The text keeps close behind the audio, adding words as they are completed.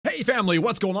family,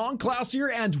 what's going on? Klaus here,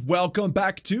 and welcome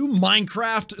back to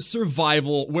Minecraft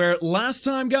Survival, where last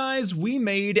time, guys, we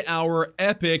made our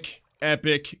epic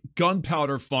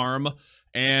gunpowder farm,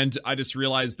 and I just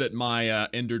realized that my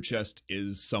ender chest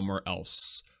is somewhere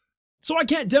else. So I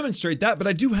can't demonstrate that, but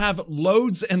I do have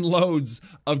loads and loads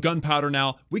of gunpowder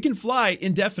now. We can fly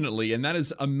indefinitely, and that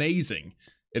is amazing.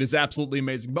 It is absolutely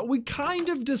amazing. But we kind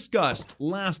of discussed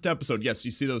last episode. Yes,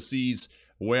 you see those seas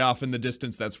way off in the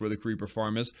distance. That's where the creeper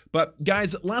farm is. But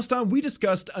guys, last time we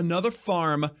discussed another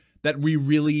farm that we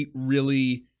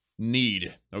really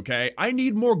need, okay? I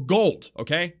need more gold,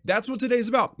 okay? That's what today's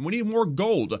about. We need more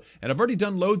gold. And I've already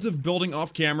done loads of building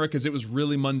off camera because it was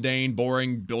really mundane,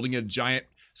 boring, building a giant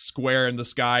square in the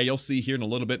sky. You'll see here in a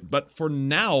little bit. But for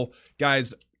now,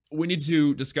 guys, we need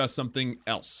to discuss something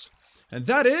else. And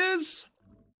that is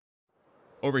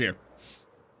over here.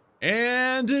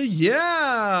 And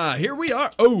yeah, here we are.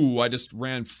 Oh, I just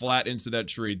ran flat into that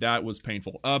tree. That was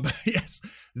painful. But yes,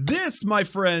 this, my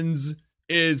friends,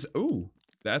 is, ooh,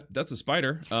 that's a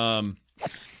spider.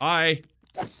 I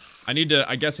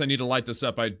guess I need to light this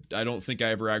up. I don't think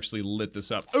I ever actually lit this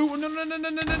up. Oh,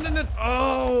 no.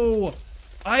 Oh,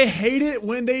 I hate it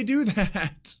when they do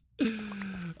that.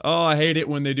 Oh, I hate it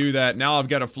when they do that. Now I've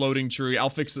got a floating tree.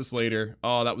 I'll fix this later.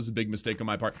 Oh, that was a big mistake on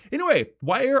my part. Anyway,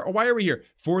 why are we here?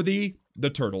 For the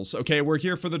turtles. Okay, we're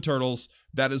here for the turtles.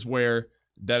 That is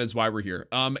why we're here.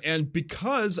 And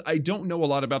because I don't know a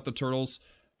lot about the turtles,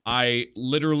 I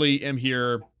literally am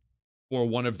here for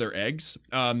one of their eggs,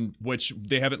 which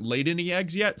they haven't laid any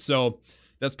eggs yet, so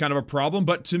that's kind of a problem.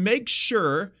 But to make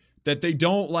sure that they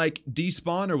don't like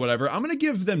despawn or whatever, I'm gonna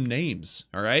give them names,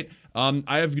 all right?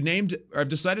 I've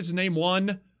decided to name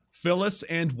one Phyllis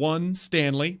and one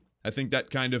Stanley. I think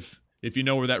that kind of, if you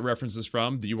know where that reference is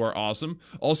from, you are awesome.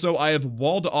 Also, I have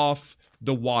walled off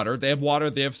the water. They have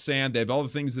water, they have sand, they have all the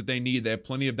things that they need. They have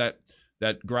plenty of that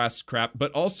grass crap,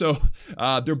 but also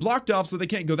they're blocked off so they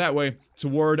can't go that way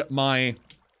toward my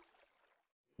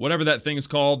whatever that thing is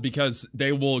called, because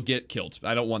they will get killed.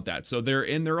 I don't want that. So they're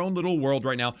in their own little world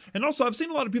right now. And also, I've seen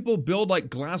a lot of people build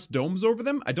like glass domes over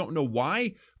them. I don't know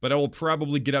why, but I will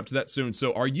probably get up to that soon.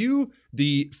 So are you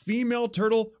the female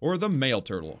turtle or the male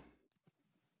turtle?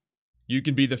 You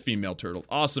can be the female turtle.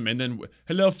 Awesome. And then,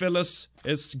 hello, Phyllis.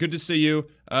 It's good to see you.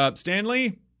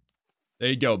 Stanley? There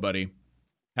you go, buddy.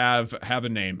 Have a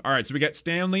name. All right, so we got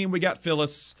Stanley and we got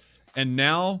Phyllis. And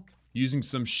now, using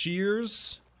some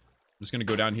shears, I'm just gonna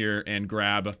go down here and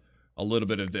grab a little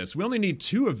bit of this. We only need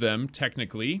 2 of them,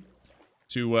 technically,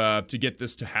 to get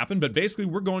this to happen. But basically,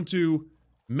 we're going to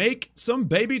make some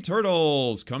baby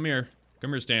turtles. Come here,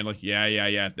 Stanley.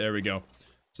 Yeah. There we go.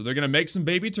 So they're gonna make some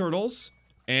baby turtles,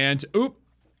 and oop.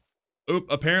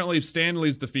 Apparently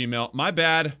Stanley's the female. My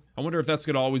bad. I wonder if that's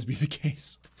gonna always be the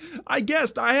case. I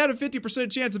guessed I had a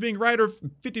 50% chance of being right or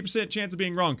 50% chance of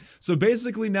being wrong. So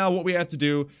basically, now what we have to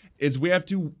do is we have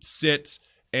to sit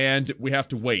and we have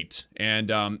to wait.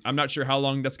 And I'm not sure how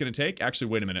long that's gonna take. Actually,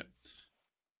 wait a minute.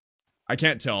 I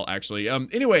can't tell, actually.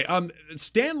 Anyway,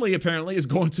 Stanley apparently is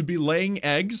going to be laying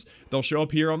eggs. They'll show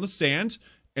up here on the sand,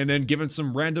 and then given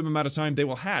some random amount of time, they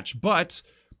will hatch. But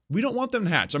we don't want them to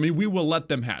hatch. I mean, we will let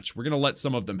them hatch. We're gonna let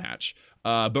some of them hatch.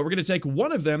 But we're gonna take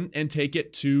one of them and take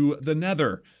it to the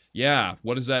nether. Yeah,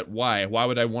 what is that? Why? Why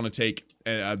would I want to take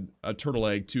a turtle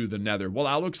egg to the nether? Well,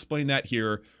 I'll explain that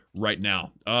here right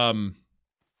now.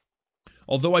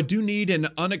 Although I do need an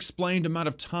unexplained amount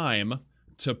of time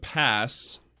to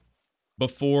pass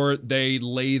before they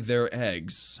lay their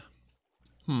eggs.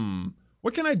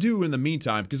 What can I do in the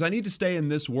meantime? Because I need to stay in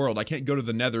this world. I can't go to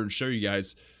the nether and show you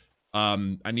guys.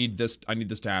 I need this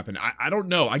to happen. I don't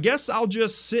know. I guess I'll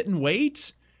just sit and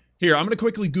wait. Here, I'm gonna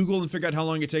quickly Google and figure out how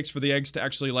long it takes for the eggs to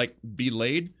actually, like, be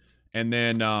laid. And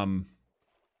then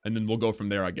we'll go from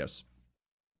there, I guess.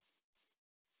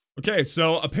 Okay,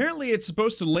 so apparently it's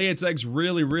supposed to lay its eggs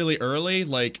really early,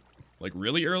 like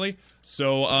really early.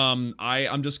 So,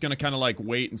 I'm just gonna kind of like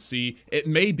wait and see. It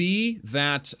may be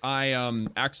that I,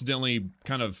 accidentally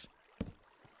kind of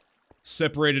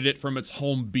separated it from its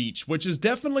home beach, which is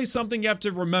definitely something you have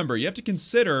to remember. You have to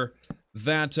consider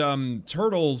that,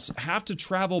 turtles have to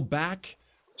travel back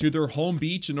to their home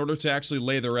beach in order to actually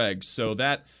lay their eggs. So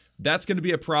that's gonna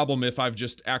be a problem if I've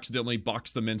just accidentally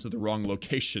boxed them into the wrong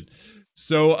location.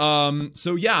 So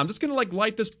yeah, I'm just gonna like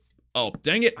light this. Oh,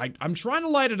 dang it. I'm trying to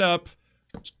light it up.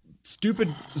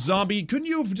 Stupid zombie. Couldn't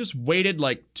you have just waited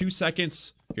like 2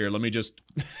 seconds? Here, let me just,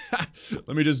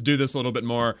 let me just do this a little bit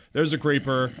more. There's a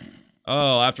creeper.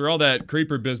 Oh, after all that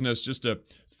creeper business, just a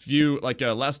few, like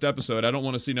last episode, I don't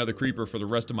want to see another creeper for the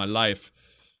rest of my life.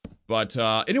 But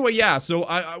anyway, yeah, so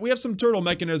we have some turtle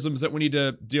mechanisms that we need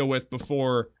to deal with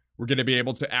before we're gonna be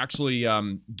able to actually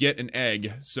get an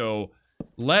egg. So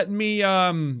let me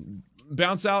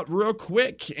bounce out real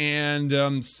quick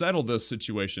and settle this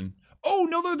situation. Oh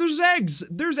no, there's eggs!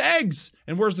 There's eggs!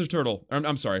 And where's the turtle?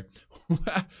 I'm sorry.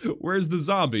 Where's the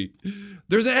zombie?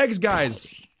 There's eggs, guys!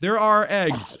 There are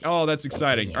eggs. Oh, that's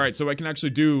exciting. Alright, so I can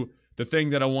actually do the thing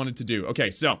that I wanted to do.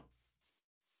 Okay, so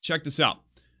check this out.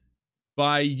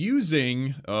 By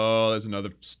using... Oh, there's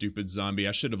another stupid zombie.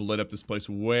 I should have lit up this place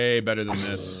way better than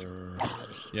this.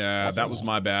 Yeah, that was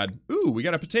my bad. Ooh, we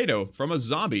got a potato from a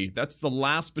zombie. That's the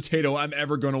last potato I'm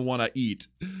ever gonna want to eat.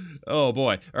 Oh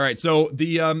boy. All right, so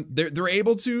they're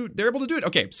able to do it.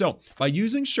 Okay, so by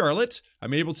using Charlotte,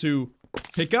 I'm able to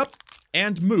pick up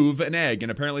and move an egg,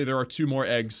 and apparently there are 2 more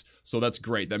eggs, so that's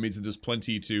great. That means that there's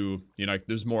plenty to, you know,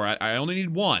 there's more. I only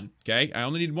need 1, okay? I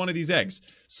only need 1 of these eggs.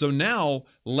 So now,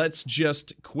 let's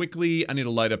just quickly, I need to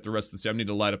light up the rest of the city. I need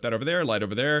to light up that over there, light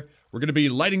over there. We're gonna be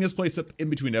lighting this place up in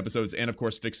between episodes, and of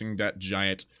course fixing that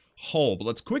giant hole. But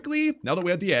let's quickly, now that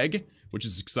we have the egg, which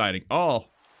is exciting. Oh,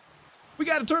 we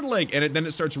got a turtle egg, and then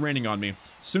it starts raining on me. As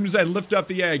soon as I lift up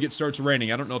the egg, it starts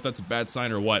raining. I don't know if that's a bad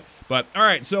sign or what. But,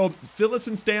 alright, so Phyllis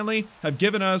and Stanley have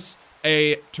given us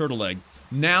a turtle egg.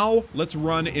 Now, let's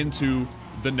run into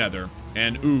the nether.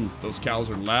 And, ooh, those cows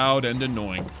are loud and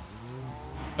annoying.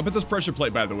 I put this pressure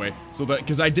plate, by the way, so that,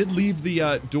 because I did leave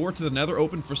the door to the nether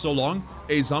open for so long,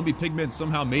 a zombie pigman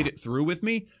somehow made it through with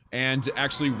me, and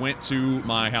actually went to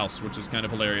my house, which is kind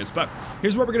of hilarious. But,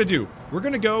 here's what we're gonna do. We're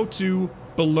gonna go to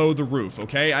below the roof,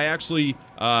 okay? I actually,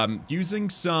 using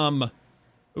some...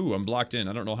 Ooh, I'm blocked in.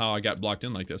 I don't know how I got blocked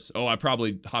in like this. Oh, I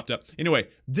probably hopped up. Anyway,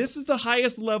 this is the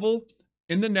highest level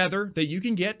in the nether that you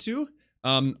can get to.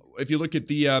 If you look at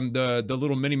the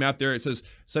little mini map there, it says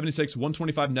 76,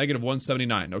 125, negative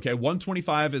 179. Okay,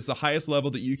 125 is the highest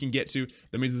level that you can get to.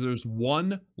 That means that there's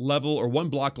 1 level or 1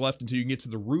 block left until you can get to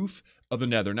the roof of the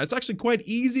nether. Now, it's actually quite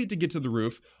easy to get to the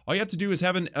roof. All you have to do is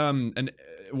have an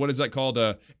what is that called?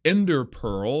 Ender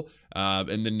pearl,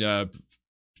 and then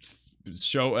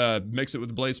mix it with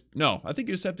the blaze. No, I think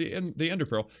you just have the ender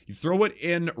pearl. You throw it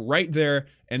in right there,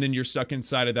 and then you're stuck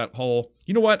inside of that hole.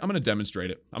 You know what? I'm gonna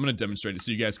demonstrate it. I'm gonna demonstrate it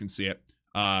so you guys can see it.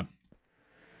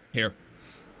 Here.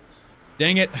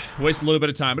 Dang it, waste a little bit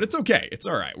of time, but it's okay. It's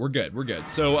all right. We're good. We're good.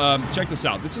 So check this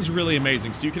out. This is really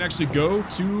amazing. So you can actually go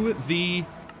to the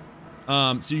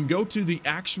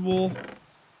actual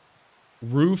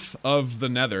roof of the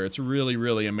nether. It's really,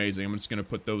 really amazing. I'm just gonna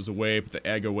put those away, put the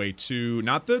egg away too.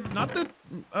 Not the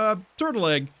turtle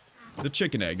egg, the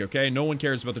chicken egg, okay? No one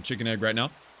cares about the chicken egg right now.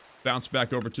 Bounce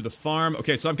back over to the farm.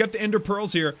 Okay, so I've got the ender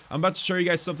pearls here. I'm about to show you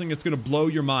guys something that's gonna blow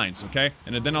your minds, okay?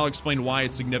 And then I'll explain why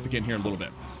it's significant here in a little bit.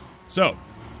 So,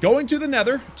 going to the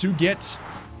nether to get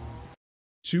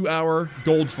to our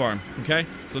gold farm, okay?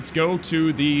 So let's go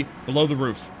to the below the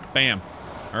roof. Bam.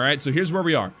 All right, so here's where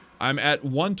we are. I'm at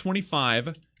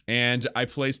 125, and I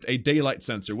placed a daylight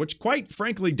sensor, which, quite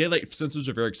frankly, daylight sensors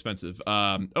are very expensive.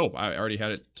 Oh, I already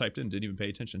had it typed in, didn't even pay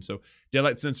attention. So,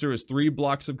 daylight sensor is 3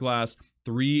 blocks of glass,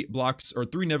 3 blocks, or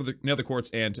 3 nether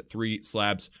quartz, and 3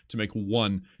 slabs to make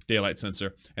 1 daylight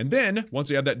sensor. And then,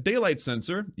 once you have that daylight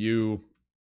sensor, you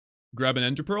grab an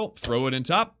ender pearl, throw it in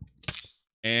top,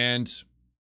 and...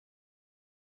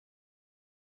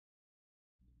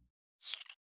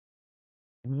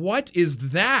 What is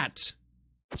that?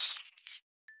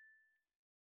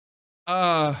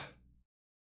 I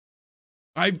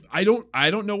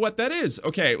don't know what that is.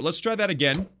 Okay, let's try that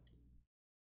again.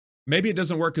 Maybe it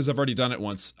doesn't work because I've already done it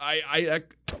once.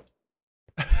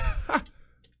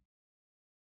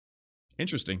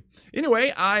 Interesting.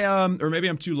 Anyway, or maybe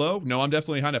I'm too low. No, I'm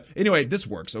definitely high enough. Anyway, this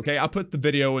works, okay? I'll put the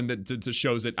video in to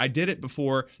shows it. I did it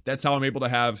before. That's how I'm able to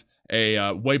have a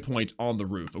waypoint on the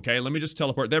roof, okay? Let me just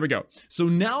teleport. There we go. So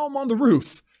now I'm on the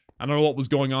roof. I don't know what was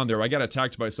going on there. I got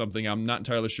attacked by something. I'm not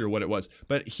entirely sure what it was.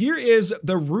 But here is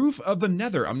the roof of the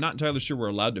nether. I'm not entirely sure we're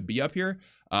allowed to be up here,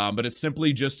 but it's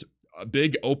simply just a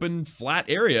big open flat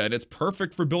area, and it's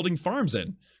perfect for building farms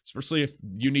in, especially if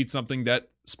you need something that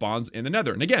spawns in the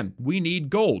nether. And again, we need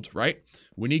gold, right?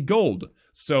 We need gold.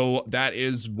 So that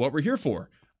is what we're here for.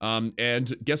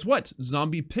 And guess what?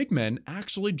 Zombie pigmen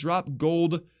actually drop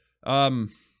gold, what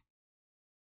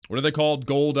are they called?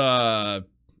 Gold,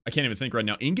 I can't even think right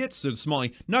now. Ingots? So small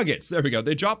nuggets. There we go.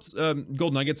 They dropped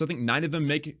gold nuggets. I think 9 of them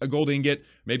make a gold ingot.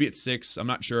 Maybe it's 6. I'm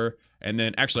not sure. And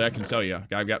then, actually, I can tell you.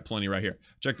 I've got plenty right here.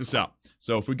 Check this out.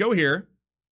 So if we go here,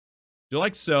 do you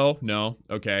like so? No.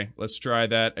 Okay. Let's try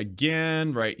that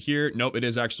again right here. Nope, it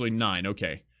is actually 9.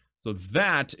 Okay. So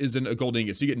that is a gold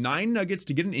ingot. So you get 9 nuggets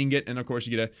to get an ingot. And, of course,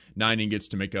 you get 9 ingots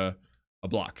to make a a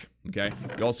block, okay?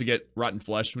 You also get rotten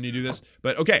flesh when you do this.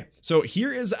 But okay, so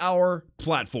here is our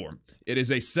platform. It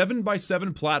is a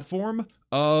 7x7 platform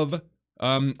of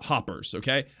hoppers,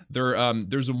 okay?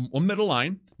 There's a middle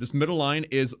line. This middle line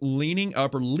is leaning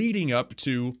up or leading up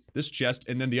to this chest,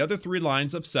 and then the other 3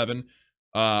 lines of 7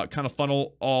 kind of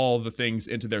funnel all the things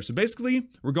into there. So basically,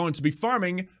 we're going to be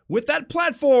farming with that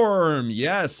platform.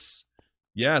 Yes.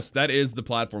 Yes, that is the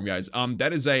platform, guys.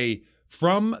 That is a,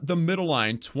 from the middle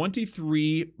line,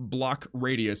 23 block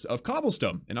radius of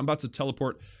cobblestone. And I'm about to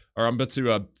teleport, or I'm about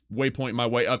to waypoint my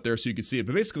way up there so you can see it.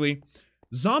 But basically,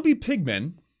 zombie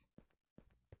pigmen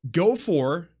go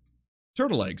for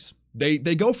turtle eggs. They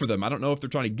go for them. I don't know if they're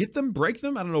trying to get them, break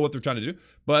them. I don't know what they're trying to do,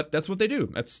 but that's what they do.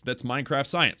 That's Minecraft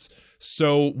science.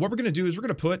 So what we're going to do is we're going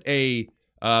to put a,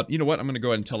 you know what? I'm going to go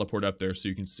ahead and teleport up there so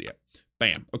you can see it.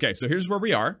 Bam. Okay, so here's where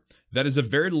we are. That is a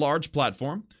very large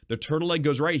platform. The turtle egg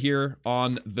goes right here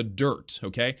on the dirt,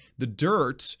 okay? The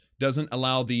dirt doesn't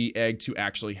allow the egg to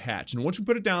actually hatch. And once we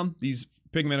put it down, these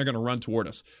pigmen are going to run toward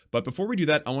us. But before we do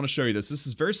that, I want to show you this. This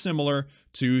is very similar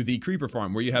to the creeper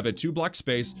farm, where you have a 2-block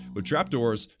space with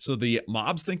trapdoors, so the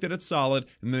mobs think that it's solid,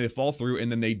 and then they fall through,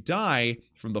 and then they die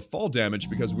from the fall damage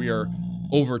because we are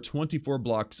over 24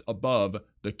 blocks above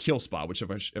the kill spot, which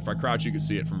if I crouch, you can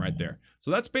see it from right there.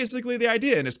 So that's basically the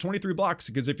idea, and it's 23 blocks,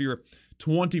 because if you're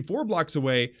 24 blocks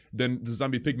away, then the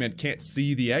zombie pigmen can't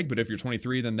see the egg, but if you're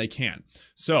 23, then they can.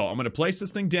 So I'm going to place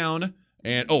this thing down.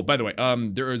 And, oh, by the way,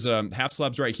 there is half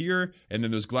slabs right here, and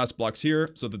then there's glass blocks here,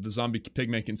 so that the zombie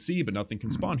pigman can see, but nothing can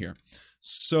spawn here.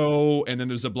 So, and then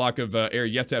there's a block of air.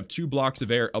 You have to have 2 blocks of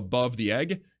air above the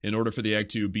egg in order for the egg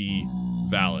to be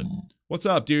valid. What's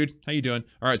up, dude? How you doing?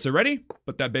 All right, so ready?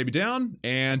 Put that baby down,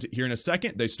 and here in a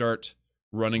second, they start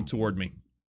running toward me.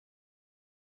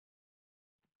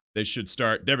 They should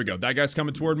start, there we go. That guy's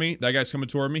coming toward me. That guy's coming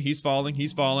toward me. He's falling.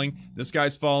 He's falling. This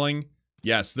guy's falling.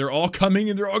 Yes, they're all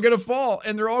coming and they're all gonna fall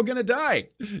and they're all gonna die.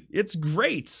 It's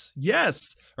great.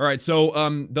 Yes. All right, so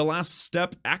the last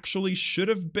step actually should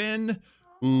have been,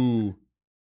 ooh,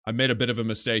 I made a bit of a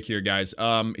mistake here, guys.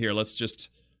 Here, let's just,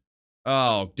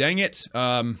 oh, dang it.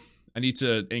 I need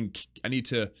to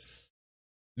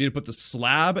put the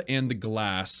slab and the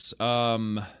glass. How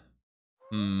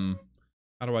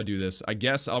do I do this? I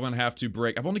guess I'm gonna have to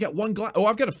break. I've only got 1 glass. Oh,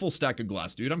 I've got a full stack of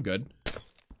glass, dude. I'm good.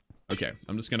 Okay,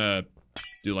 I'm just gonna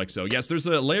do like so. Yes, there's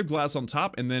a layer of glass on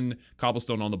top and then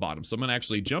cobblestone on the bottom. So I'm gonna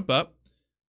actually jump up,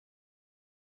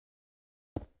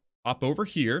 hop over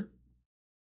here,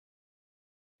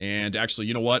 and actually,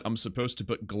 you know what? I'm supposed to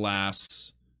put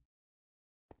glass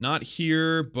not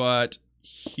here, but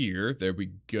here. There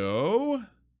we go.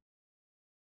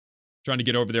 Trying to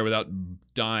get over there without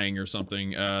dying or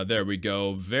something. There we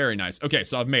go. Very nice. Okay,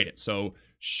 so I've made it. So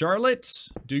Charlotte,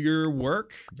 do your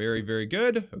work. Very, very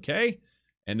good. Okay.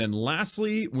 And then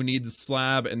lastly, we need the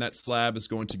slab, and that slab is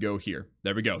going to go here.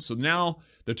 There we go. So now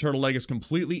the turtle egg is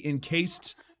completely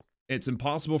encased. It's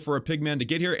impossible for a pigman to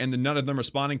get here, and then none of them are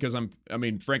spawning because I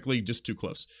mean, frankly, just too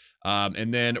close.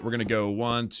 And then we're gonna go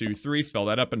 1, 2, 3, fill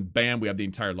that up, and bam, we have the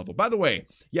entire level. By the way,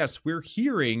 yes, we're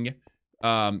hearing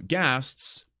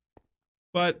ghasts,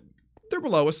 but they're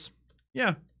below us.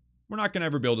 Yeah, we're not gonna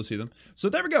ever be able to see them. So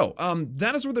there we go.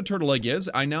 That is where the turtle egg is.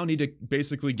 I now need to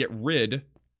basically get rid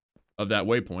of that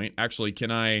waypoint. Actually, can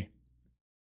I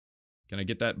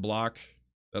get that block?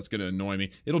 That's gonna annoy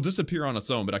me. It'll disappear on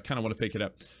its own, but I kind of want to pick it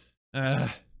up.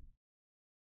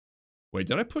 Wait,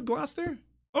 did I put glass there?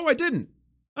 Oh, I didn't.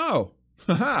 Oh,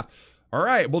 haha. All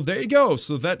right, well, there you go.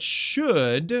 So that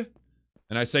should,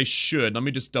 and I say should, let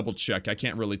me just double check. I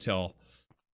can't really tell.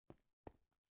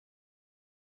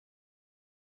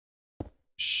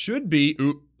 Should be,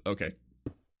 ooh, okay.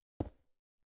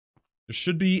 There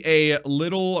should be a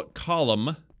little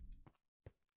column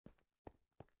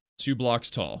 2 blocks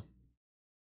tall.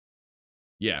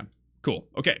 Yeah, cool.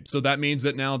 Okay, so that means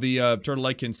that now the turtle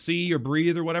egg can see or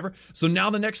breathe or whatever. So now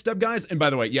the next step, guys, and by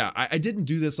the way, yeah, I didn't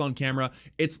do this on camera.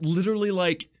 It's literally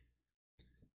like,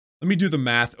 let me do the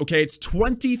math. Okay, it's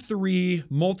 23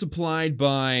 multiplied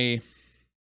by,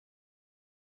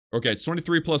 okay, it's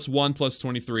 23 plus 1 plus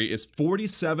 23 is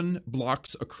 47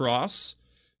 blocks across.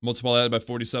 Multiply that by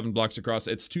 47 blocks across,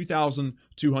 it's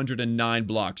 2,209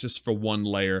 blocks just for 1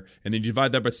 layer. And then you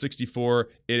divide that by 64,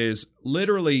 it is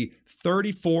literally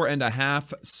 34 and a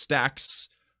half stacks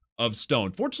of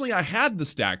stone. Fortunately, I had the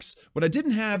stacks. What I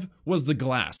didn't have was the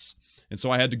glass. And so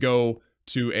I had to go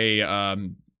to a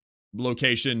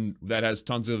location that has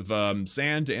tons of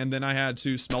sand, and then I had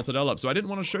to smelt it all up. So I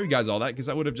didn't want to show you guys all that because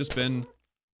that would have just been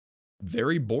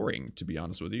very boring, to be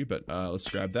honest with you. But let's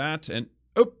grab that, and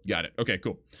Oh, got it. Okay,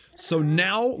 cool. So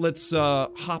now let's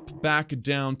hop back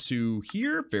down to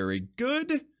here. Very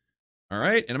good. All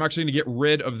right, and I'm actually gonna get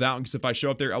rid of that one because if I show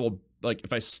up there, I will, like,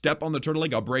 if I step on the turtle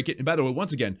egg, I'll break it. And by the way,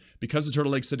 once again, because the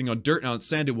turtle egg's sitting on dirt, now it's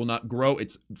sand, it will not grow.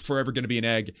 It's forever gonna be an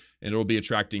egg, and it'll be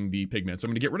attracting the pigmen. So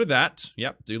I'm gonna get rid of that.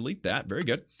 Yep, delete that. Very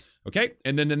good. Okay,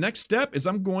 and then the next step is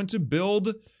I'm going to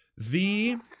build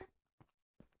the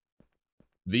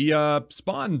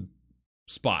spawn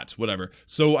spot, whatever.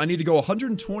 So I need to go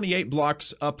 128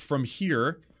 blocks up from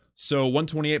here. So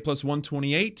 128 plus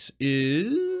 128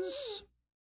 is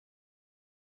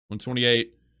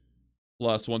 128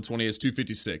 plus 120 is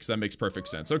 256. That makes perfect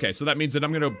sense. Okay, so that means that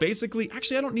I'm gonna basically,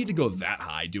 actually I don't need to go that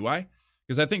high, do I?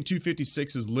 Because I think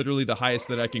 256 is literally the highest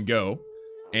that I can go.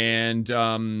 And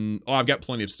oh, I've got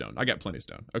plenty of stone. I got plenty of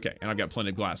stone. Okay, and I've got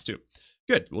plenty of glass too.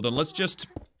 Good. Well then let's just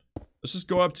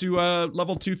go up to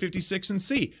level 256 and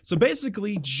see. So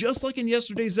basically, just like in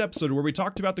yesterday's episode where we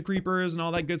talked about the creepers and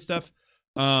all that good stuff,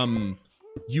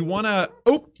 you wanna,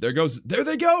 oh, there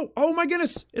they go. Oh my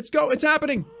goodness, it's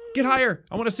happening. Get higher,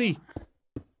 I wanna see.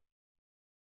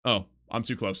 Oh, I'm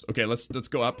too close. Okay, let's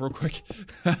go up real quick.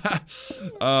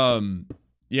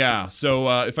 Yeah,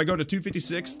 so if I go to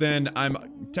 256, then I'm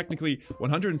technically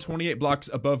 128 blocks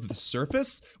above the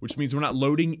surface, which means we're not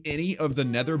loading any of the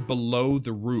nether below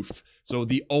the roof. So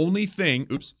the only thing,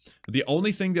 oops, the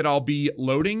only thing that I'll be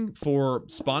loading for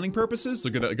spawning purposes,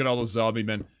 look at all those zombie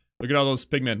men. Look at all those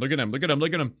pigmen. Look at them, look at them,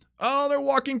 look at them. Oh, they're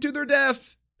walking to their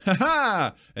death.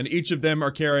 Haha! And each of them are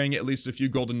carrying at least a few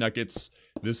golden nuggets.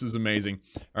 This is amazing.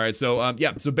 All right, so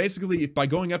yeah, so basically by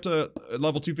going up to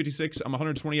level 256, I'm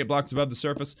 128 blocks above the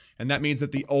surface, and that means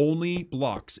that the only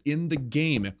blocks in the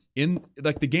game,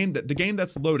 the game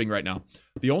that's loading right now,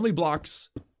 the only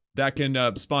blocks that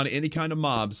can spawn any kind of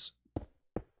mobs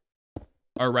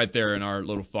are right there in our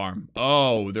little farm.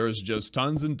 Oh, there's just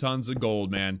tons and tons of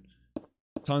gold, man.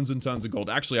 Tons and tons of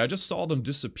gold. Actually, I just saw them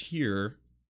disappear.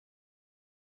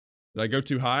 Did I go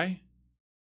too high?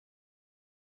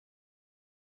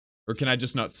 Or can I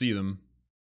just not see them?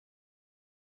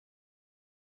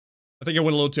 I think I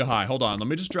went a little too high. Hold on, let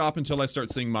me just drop until I start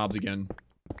seeing mobs again.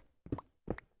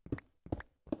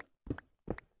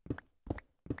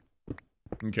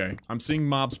 Okay, I'm seeing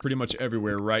mobs pretty much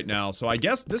everywhere right now, so I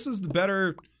guess this is the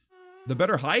better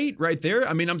height right there.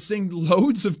 I mean, I'm seeing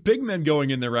loads of pigmen going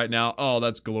in there right now. Oh,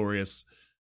 that's glorious.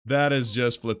 That is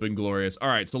just flipping glorious. All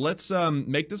right, so let's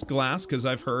make this glass, because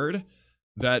I've heard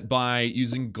that by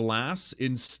using glass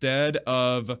instead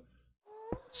of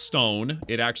stone,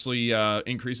 it actually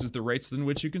increases the rates in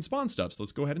which you can spawn stuff. So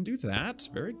let's go ahead and do that.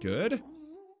 Very good.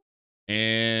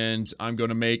 And I'm going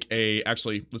to make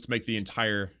actually, let's make the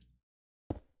entire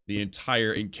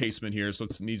encasement here. So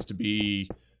it needs to be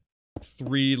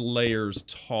 3 layers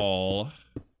tall.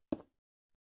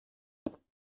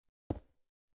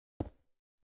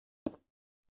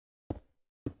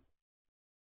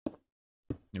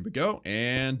 Here we go,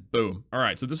 and boom. All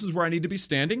right, so this is where I need to be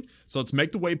standing. So let's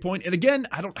make the waypoint. And again,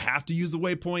 I don't have to use the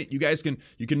waypoint. You guys can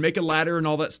make a ladder and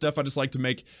all that stuff. I just like to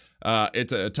make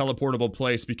it a teleportable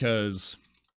place because,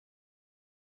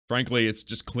 frankly, it's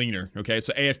just cleaner. Okay,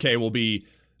 so AFK will be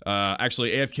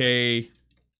actually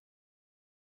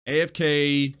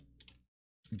AFK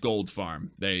gold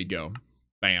farm. There you go.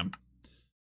 Bam.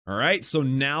 All right, so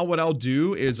now what I'll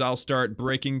do is I'll start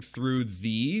breaking through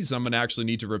these. I'm gonna actually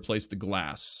need to replace the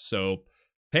glass. So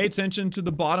pay attention to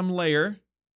the bottom layer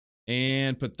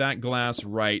and put that glass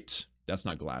right. That's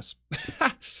not glass.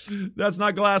 That's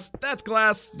not glass. That's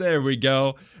glass. There we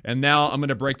go. And now I'm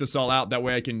gonna break this all out. That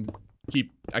way I can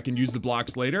use the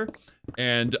blocks later.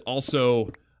 And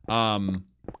also,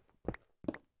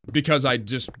 because I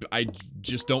just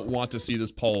don't want to see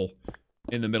this pole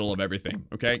in the middle of everything,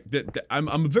 okay?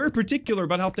 I'm very particular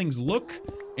about how things look,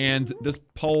 and this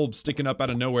pole sticking up out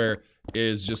of nowhere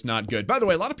is just not good. By the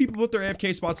way, a lot of people put their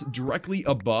AFK spots directly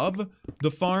above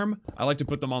the farm. I like to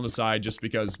put them on the side just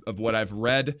because of what I've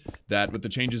read, that with the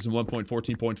changes in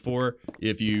 1.14.4,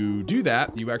 if you do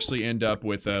that, you actually end up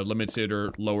with limited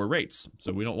or lower rates.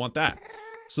 So we don't want that.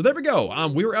 So there we go.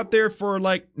 We were up there for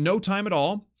like no time at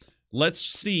all. Let's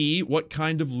see what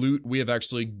kind of loot we have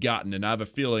actually gotten, and I have a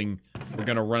feeling we're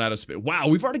gonna run out of space. Wow,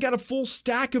 we've already got a full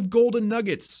stack of golden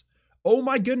nuggets. Oh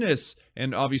my goodness.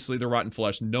 And obviously the rotten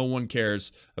flesh, no one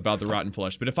cares about the rotten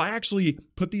flesh. But if I actually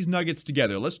put these nuggets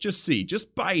together, let's just see.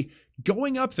 Just by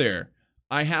going up there,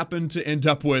 I happen to end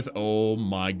up with, oh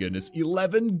my goodness,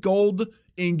 11 gold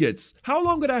ingots. How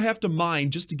long would I have to mine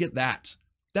just to get that?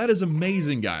 That is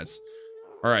amazing, guys.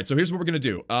 All right, so here's what we're gonna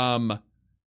do.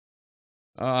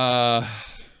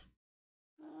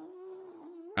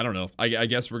 I don't know. I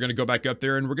guess we're gonna go back up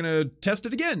there and we're gonna test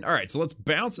it again. All right, so let's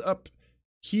bounce up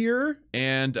here,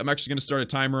 and I'm actually gonna start a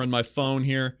timer on my phone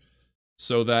here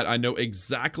so that I know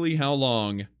exactly how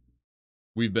long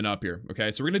we've been up here.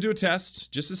 Okay, so we're gonna do a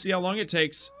test just to see how long it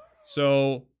takes.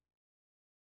 So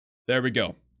there we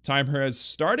go. Timer has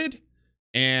started,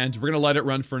 and we're gonna let it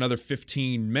run for another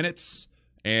 15 minutes,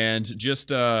 and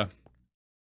just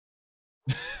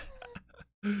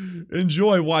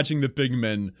enjoy watching the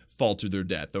pigmen fall to their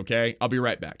death, okay? I'll be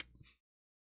right back.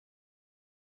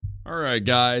 Alright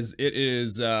guys, it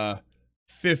is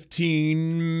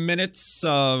 15 minutes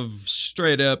of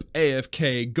straight up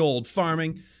AFK gold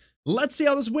farming. Let's see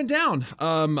how this went down.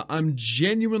 I'm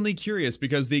genuinely curious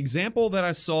because the example that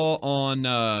I saw on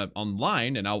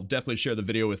online, and I'll definitely share the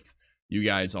video with you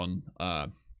guys on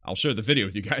I'll share the video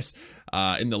with you guys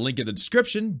in the link in the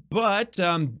description, but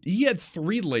he had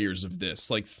 3 layers of this,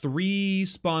 like 3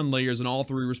 spawn layers and all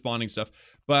 3 respawning stuff,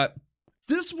 but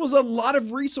this was a lot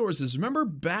of resources. Remember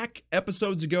back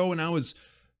episodes ago when I was,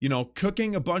 you know,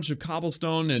 cooking a bunch of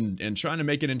cobblestone and trying to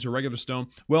make it into regular stone?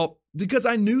 Well, because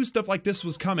I knew stuff like this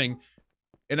was coming,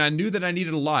 and I knew that I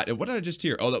needed a lot. And what did I just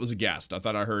hear? Oh, that was a ghast. I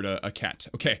thought I heard a cat.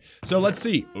 Okay, so let's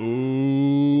see.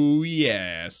 Oh,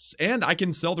 yes. And I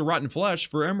can sell the rotten flesh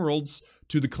for emeralds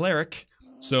to the cleric.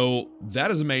 So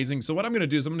that is amazing. So what I'm going to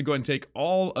do is I'm going to go ahead and take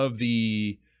all of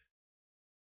the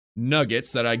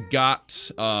nuggets that I got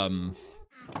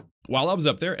while I was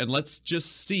up there, and let's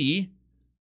just see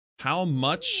how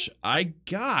much I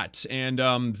got. And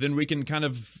then we can kind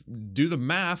of do the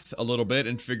math a little bit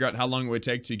and figure out how long it would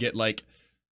take to get, like,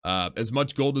 as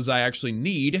much gold as I actually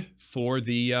need for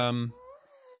the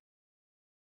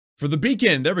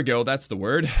beacon. There we go. That's the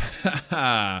word.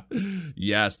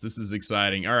 Yes, this is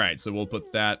exciting. All right, so we'll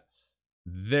put that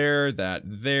there, that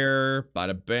there.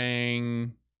 Bada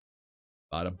bang.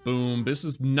 Bada boom. This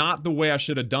is not the way I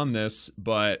should have done this,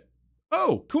 but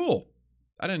oh, cool.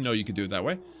 I didn't know you could do it that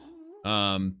way.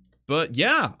 But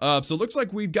yeah, so it looks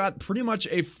like we've got pretty much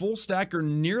a full stack, or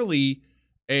nearly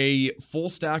a full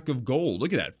stack of gold.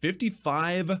 Look at that,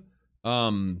 55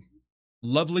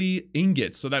 lovely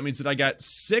ingots. So that means that I got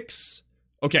 6.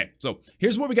 Okay, so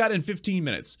here's what we got in 15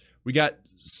 minutes. We got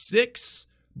 6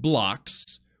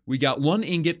 blocks. We got 1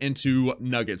 ingot and 2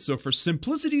 nuggets. So for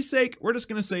simplicity's sake, we're just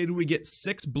gonna say that we get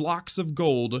 6 blocks of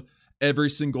gold every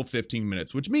single 15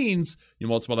 minutes, which means you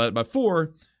multiply that by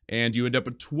 4 and you end up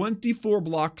with 24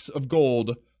 blocks of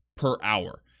gold per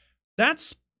hour.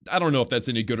 That's, I don't know if that's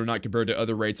any good or not compared to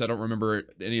other rates. I don't remember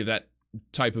any of that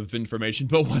type of information,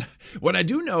 but what I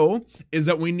do know is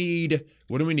that we need,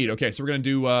 what do we need? Okay, so we're gonna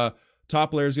do,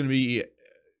 top layer is gonna be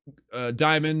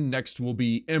diamond, next will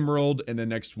be emerald, and then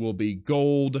next will be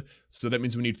gold. So that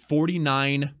means we need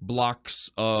 49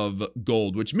 blocks of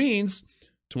gold, which means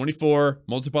 24,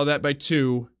 multiply that by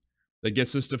 2, that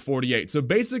gets us to 48. So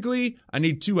basically, I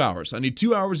need 2 hours. I need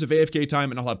 2 hours of AFK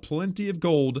time, and I'll have plenty of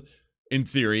gold, in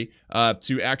theory,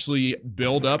 to actually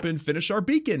build up and finish our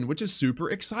beacon, which is super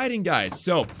exciting, guys.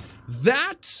 So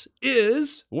that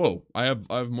is, whoa, I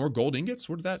have more gold ingots.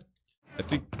 Where did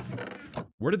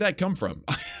that come from?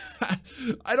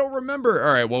 I don't remember.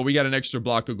 All right, well, we got an extra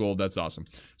block of gold. That's awesome.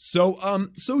 So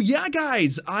yeah,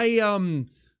 guys,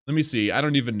 let me see. I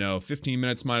don't even know. 15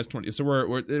 minutes minus 20.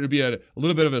 So it'll be a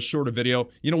little bit of a shorter video.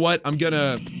 You know what? I'm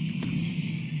gonna.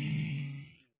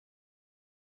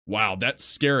 Wow, that's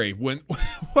scary.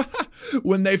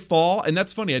 When they fall, and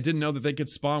that's funny. I didn't know that they could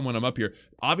spawn when I'm up here.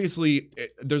 Obviously,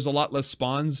 there's a lot less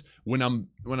spawns when I'm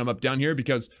up down here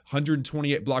because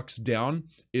 128 blocks down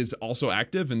is also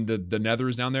active, and the nether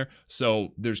is down there.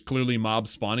 So there's clearly mobs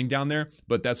spawning down there,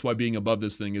 but that's why being above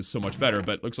this thing is so much better.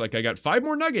 But looks like I got 5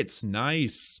 more nuggets.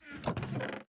 Nice.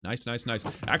 Nice, nice, nice.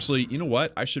 Actually, you know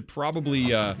what? I should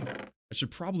probably,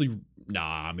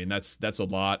 nah, I mean, that's a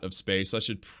lot of space. I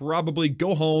should probably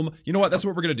go home. You know what? That's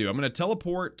what we're gonna do. I'm gonna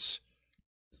teleport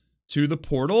to the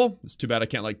portal. It's too bad I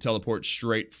can't, like, teleport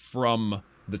straight from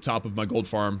the top of my gold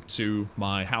farm to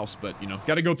my house, but, you know,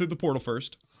 gotta go through the portal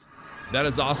first. That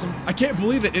is awesome. I can't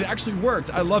believe it. It actually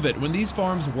worked. I love it. When these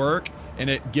farms work and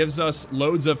it gives us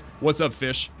loads of, what's up,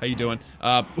 fish? How you doing?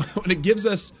 When it gives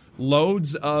us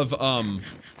loads of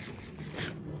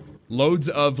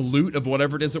loot of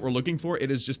whatever it is that we're looking for,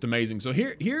 it is just amazing. So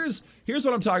here's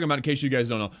what I'm talking about in case you guys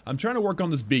don't know. I'm trying to work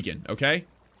on this beacon, okay?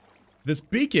 This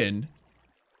beacon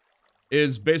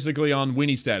is basically on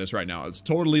weenie status right now. It's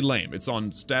totally lame. It's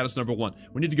on status number 1.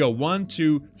 We need to go 1,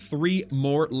 2, 3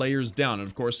 more layers down. And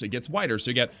of course, it gets wider.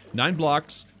 So you get 9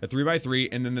 blocks at 3 by 3.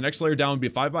 And then the next layer down would be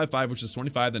 5 by 5, which is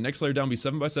 25. The next layer down would be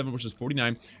 7 by 7, which is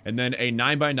 49. And then a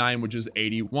 9 by 9, which is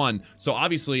 81. So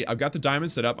obviously, I've got the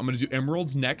diamond set up. I'm going to do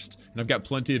emeralds next. And I've got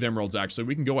plenty of emeralds, actually.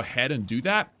 We can go ahead and do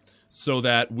that so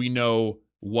that we know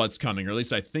what's coming, or at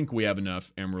least I think we have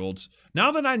enough emeralds.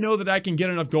 Now that I know that I can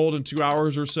get enough gold in 2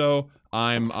 hours or so,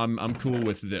 I'm cool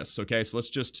with this. Okay, so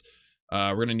let's just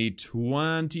we're gonna need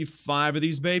 25 of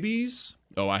these babies.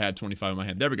 Oh, I had 25 in my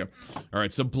hand. There we go. All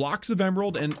right, so blocks of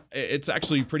emerald, and it's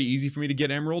actually pretty easy for me to get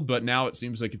emerald, but now it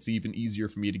seems like it's even easier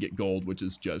for me to get gold, which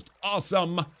is just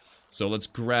awesome. So let's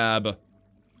grab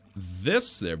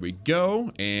this. There we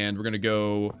go, and we're gonna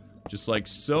go just like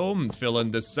so, and fill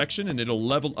in this section, and it'll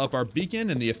level up our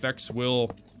beacon, and the effects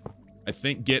will, I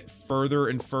think, get further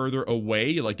and further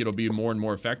away. Like, it'll be more and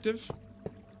more effective.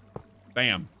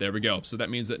 Bam. There we go. So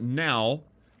that means that now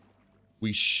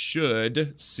we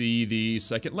should see the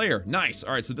second layer. Nice.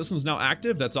 All right, so this one's now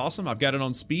active. That's awesome. I've got it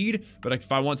on speed, but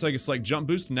if I want to, I can select jump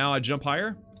boost. Now I jump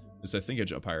higher. Yes, I think I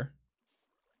jump higher.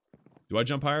 Do I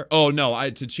jump higher? Oh, no.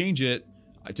 To change it,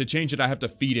 I have to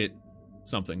feed it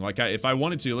something. Like, if I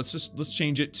wanted to, let's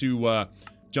change it to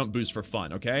jump boost for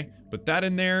fun, okay? Put that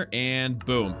in there, and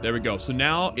boom, there we go. So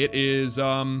now it is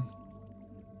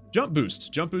jump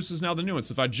boost. Jump boost is now the new one.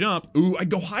 So if I jump, ooh, I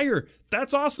go higher.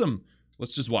 That's awesome.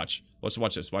 Let's just watch. Let's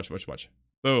watch this. Watch.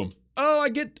 Boom. Oh, I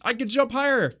get jump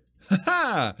higher.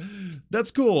 Haha. That's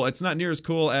cool. It's not near as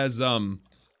cool as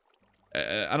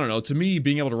I don't know. To me,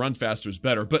 being able to run faster is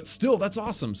better, but still, that's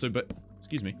awesome. So,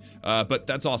 excuse me. But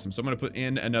that's awesome. So I'm going to put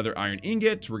in another iron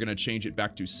ingot. We're going to change it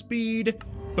back to speed.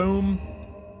 Boom.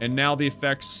 And now the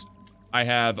effects I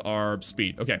have are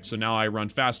speed. Okay, so now I run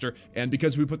faster. And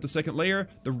because we put the second layer,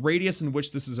 the radius in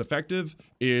which this is effective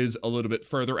is a little bit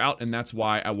further out. And that's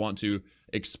why I want to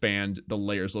expand the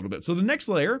layers a little bit. So the next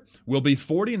layer will be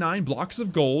 49 blocks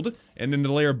of gold, and then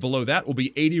the layer below that will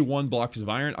be 81 blocks of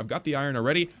iron. I've got the iron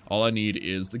already. All I need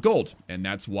is the gold, and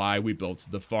that's why we built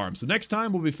the farm. So next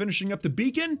time we'll be finishing up the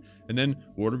beacon, and then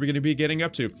what are we going to be getting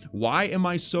up to? Why am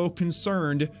I so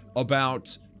concerned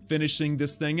about finishing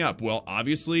this thing up? Well,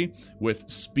 obviously, with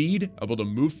speed, able to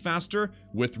move faster.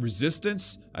 With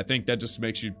resistance, I think that just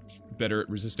makes you better at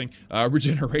resisting.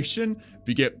 Regeneration, if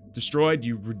you get destroyed,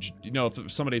 you know,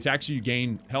 if somebody attacks you, you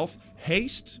gain health.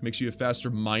 Haste makes you a faster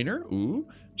miner. Ooh,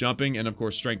 jumping, and of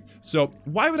course strength. So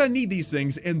why would I need these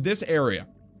things in this area?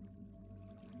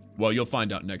 Well, you'll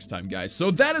find out next time, guys. So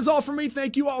that is all for me.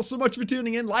 Thank you all so much for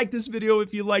tuning in. Like this video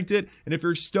if you liked it. And if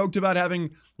you're stoked about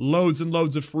having loads and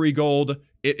loads of free gold,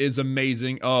 it is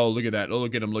amazing. Oh, look at that. Oh,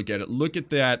 look at him. Look at it. Look at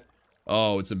that.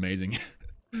 Oh, it's amazing.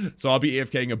 So I'll be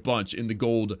AFKing a bunch in the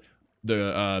gold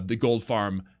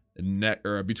farm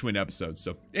between episodes.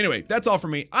 So anyway, that's all for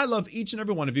me. I love each and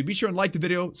every one of you. Be sure and like the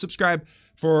video, subscribe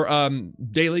for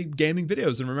daily gaming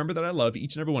videos. And remember that I love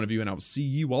each and every one of you. And I will see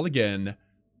you all again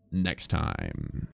next time.